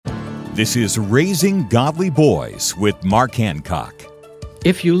This is Raising Godly Boys with Mark Hancock.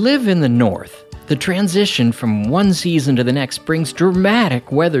 If you live in the north, the transition from one season to the next brings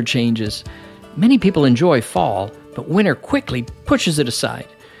dramatic weather changes. Many people enjoy fall, but winter quickly pushes it aside.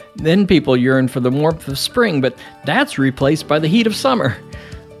 Then people yearn for the warmth of spring, but that's replaced by the heat of summer.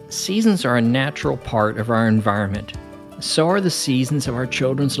 Seasons are a natural part of our environment. So are the seasons of our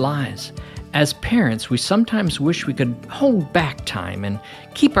children's lives. As parents, we sometimes wish we could hold back time and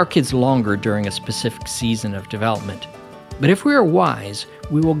keep our kids longer during a specific season of development. But if we are wise,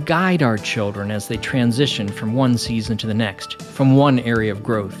 we will guide our children as they transition from one season to the next, from one area of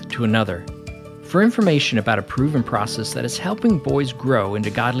growth to another. For information about a proven process that is helping boys grow into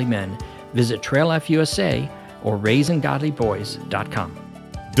godly men, visit Trail F USA or RaisingGodlyBoys.com.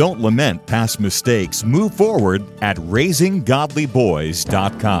 Don't lament past mistakes. Move forward at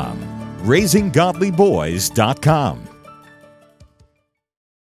RaisingGodlyBoys.com. RaisingGodlyBoys.com.